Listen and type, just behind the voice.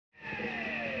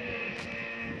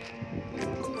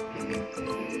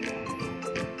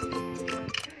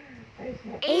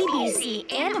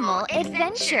ABC Animal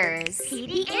Adventures. See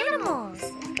the animals.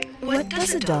 What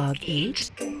does a dog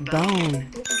eat? Bone.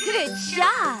 Good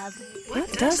job.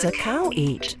 What does a cow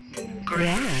eat?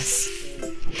 Grass.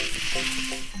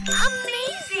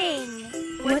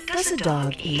 Amazing. What does a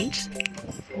dog eat?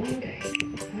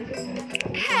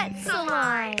 Pet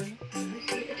salon.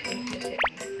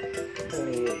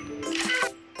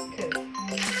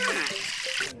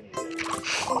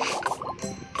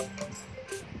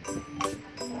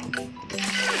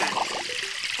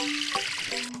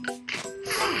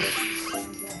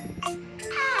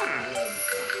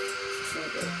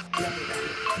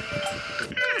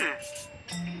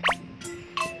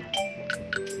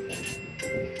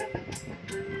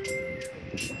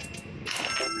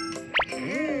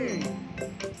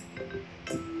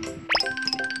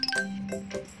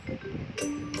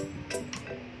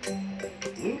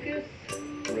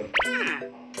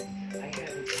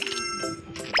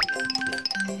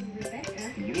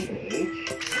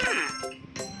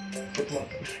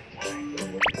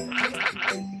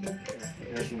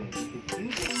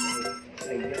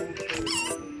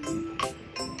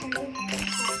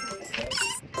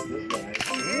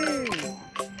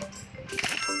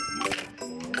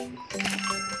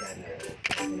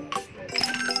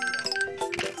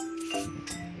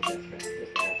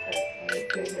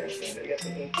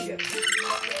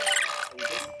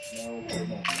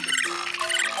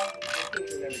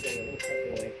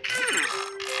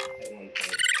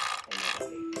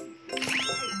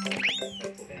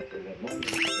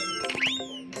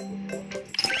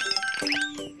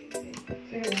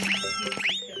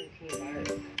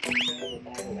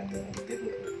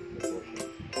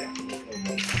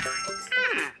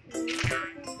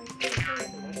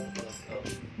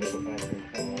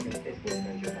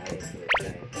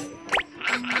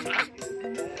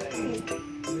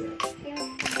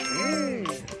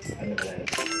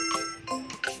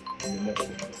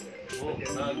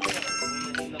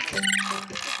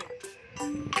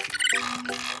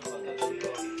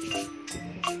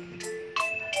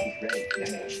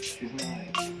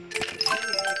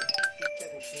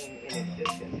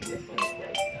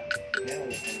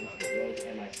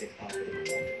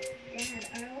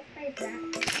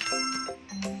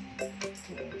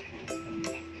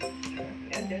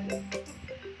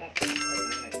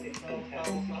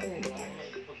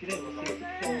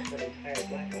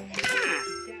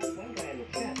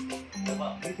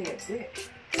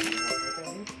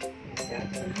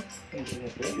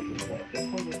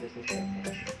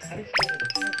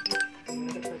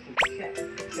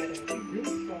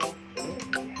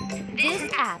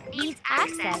 This app needs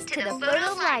access to the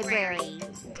photo library.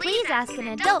 Please ask an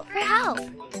adult for help.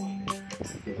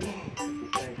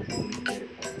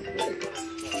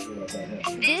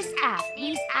 This app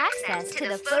needs access to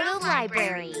the photo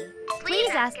library. Please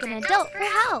ask an adult for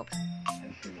help.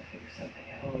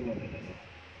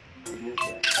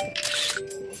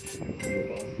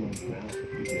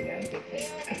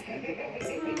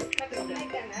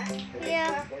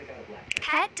 Yeah.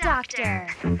 Pet doctor.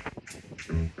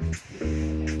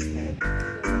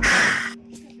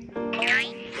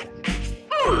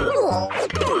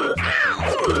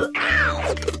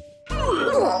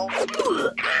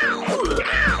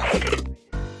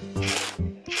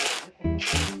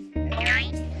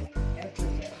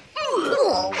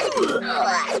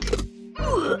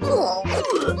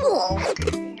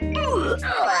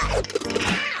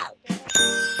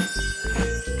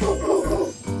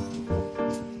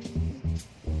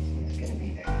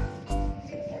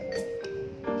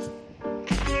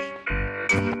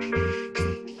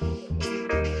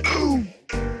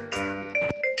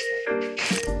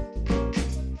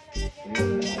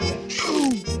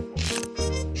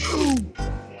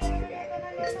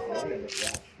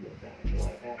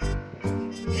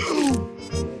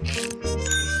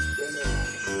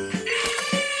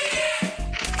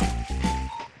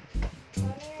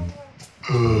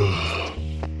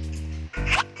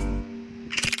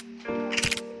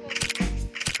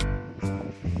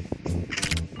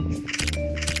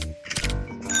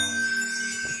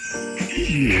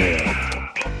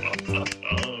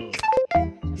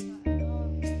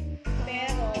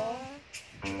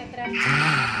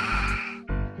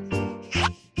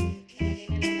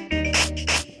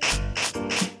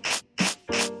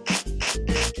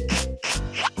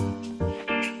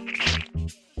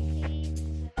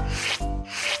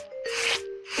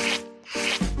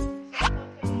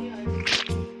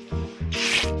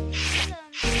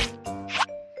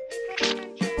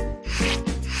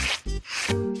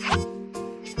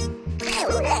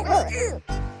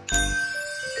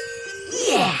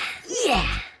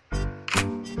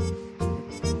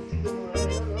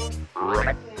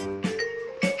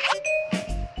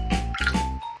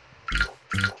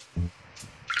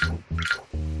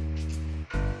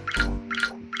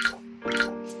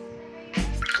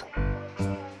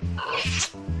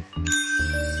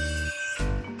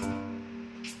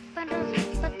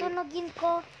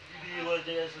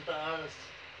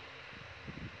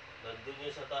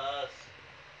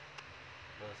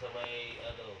 Sa may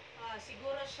ano?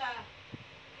 Siguro siya.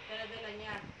 Dala-dala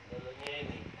niya. Dala niya yun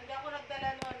eh. Hindi ako nagdala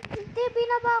nun. Hindi,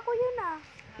 binaba ko yun ah.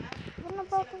 Ha?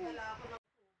 Binaba ko Kasi yun. nagdala ako ng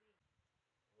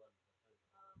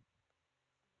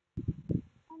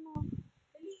Ano?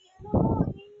 dali, ano,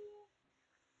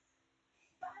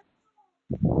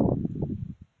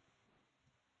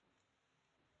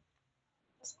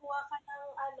 Tapos kuha ka ng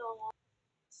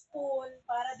spoon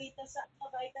para dito sa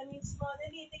vitamins mo.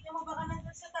 Dali, tignan mo baka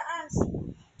nandun sa taas.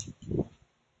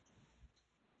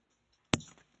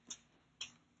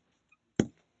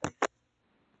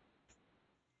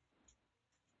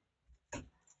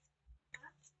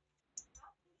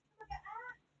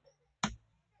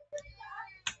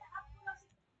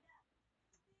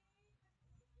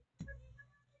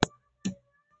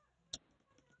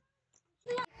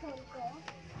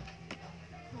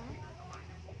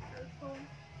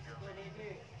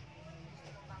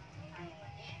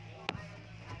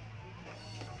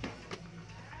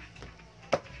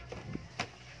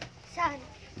 Saan?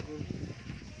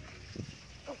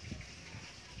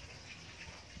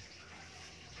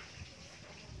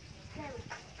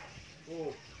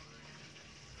 Oh.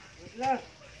 Wait lang.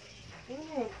 Ano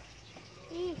mo?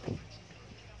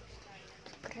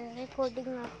 Recording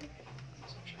na ako.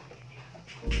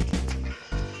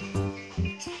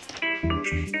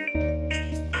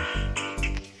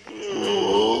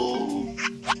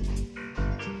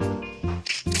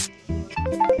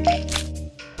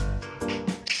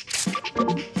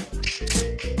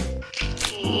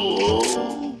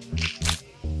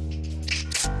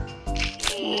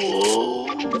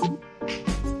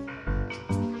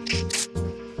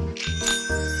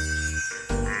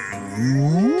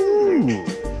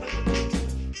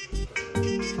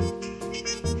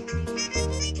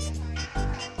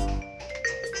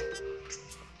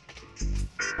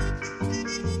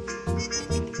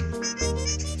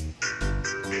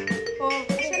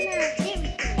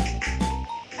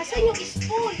 Asan yung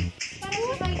spoon? Para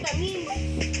sa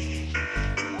vitamins.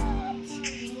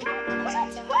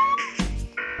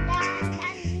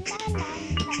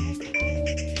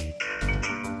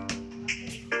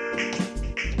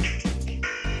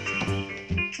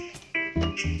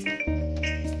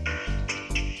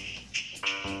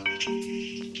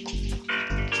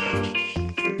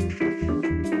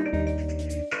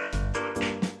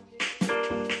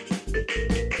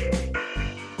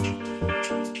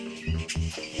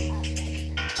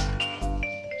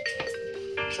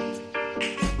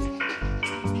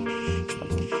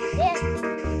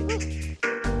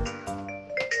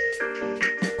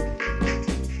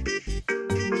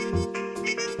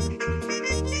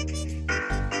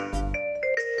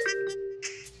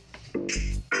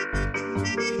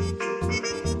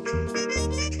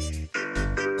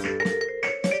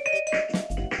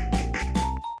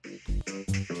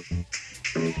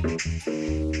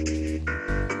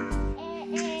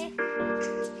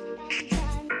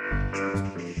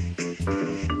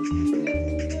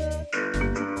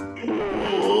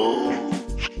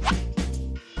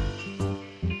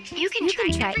 You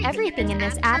can try everything in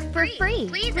this app for free.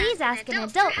 Please ask an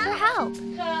adult for help.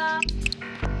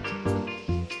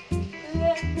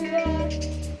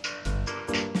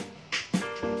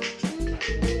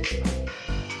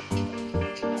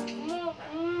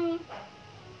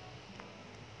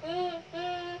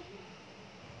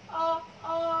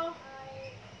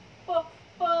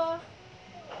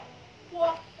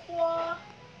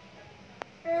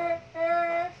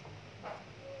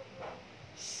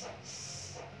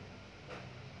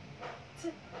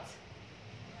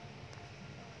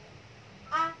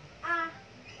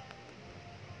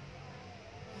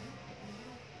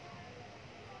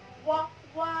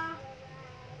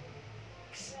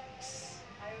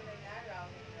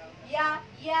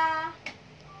 Yeah.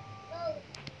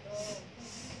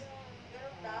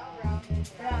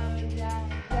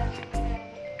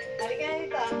 Halika na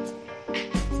dito.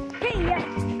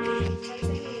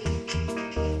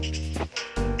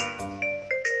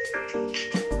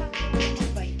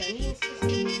 Vitamins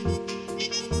kasi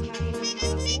kain ng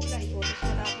mga gulay o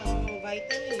wala kang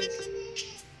vitamins.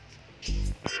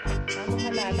 Paano ka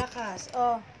lalakas?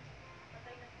 Oh.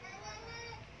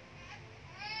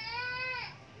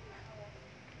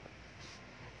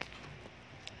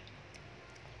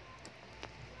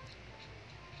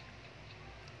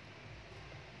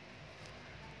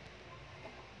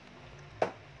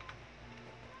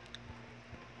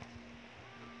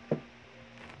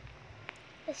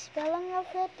 The spelling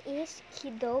of it is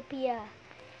Kiddopia.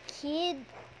 Kiddopia.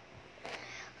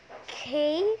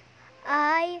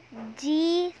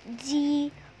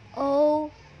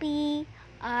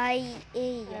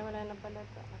 Wala na pala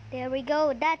ito. There we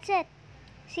go. That's it.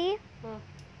 See?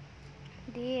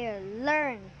 Dear,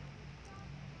 learn.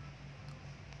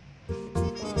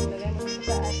 Lagay mo sa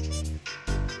taas.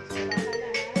 Suka ka na,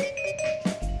 ha?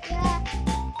 Yeah.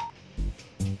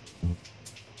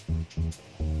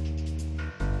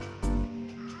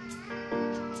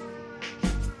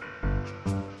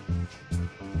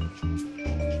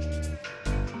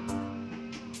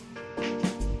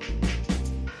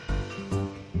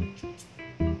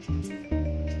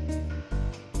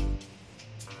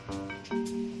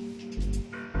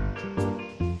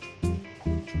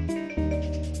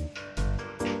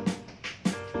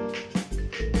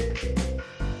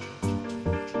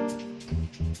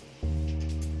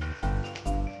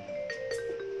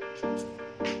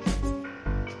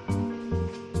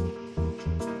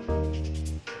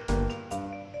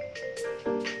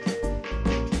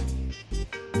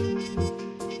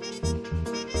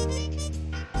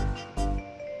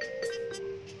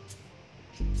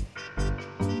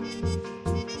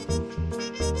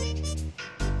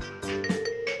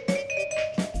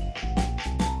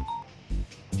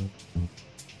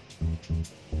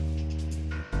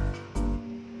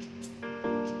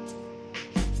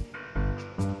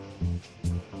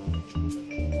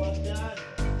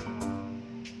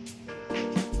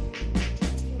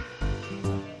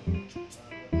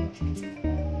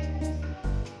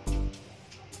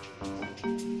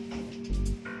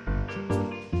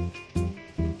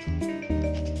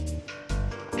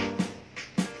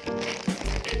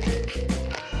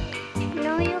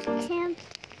 No, you can't have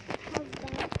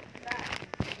that.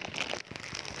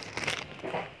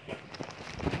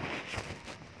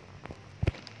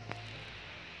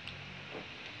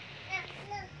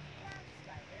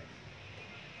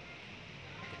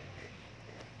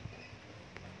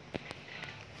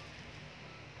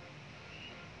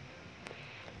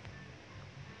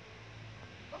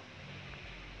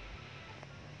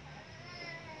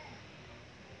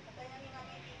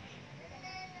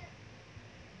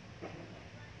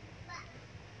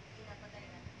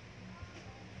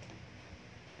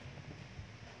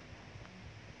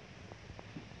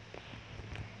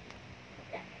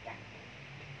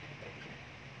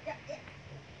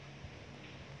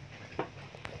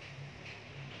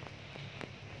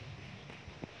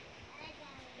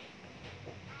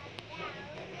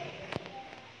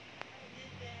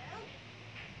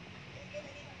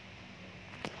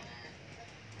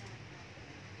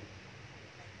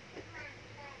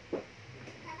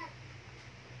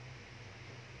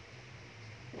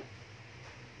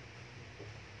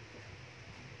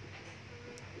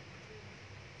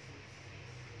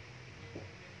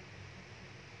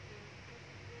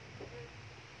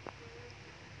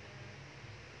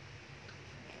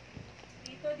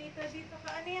 Dito ka.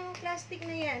 Ano yung plastic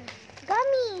na yan?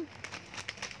 Gummy.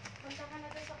 Punta ka na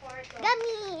doon sa kwarto.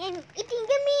 Gummy. And eating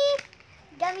gummy.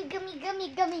 Gummy, gummy, gummy,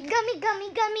 gummy, gummy, gummy,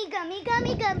 gummy, gummy,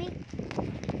 gummy, gummy.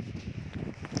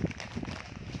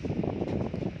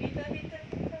 Dito.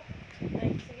 Ay,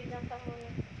 sige, dyan ka muna.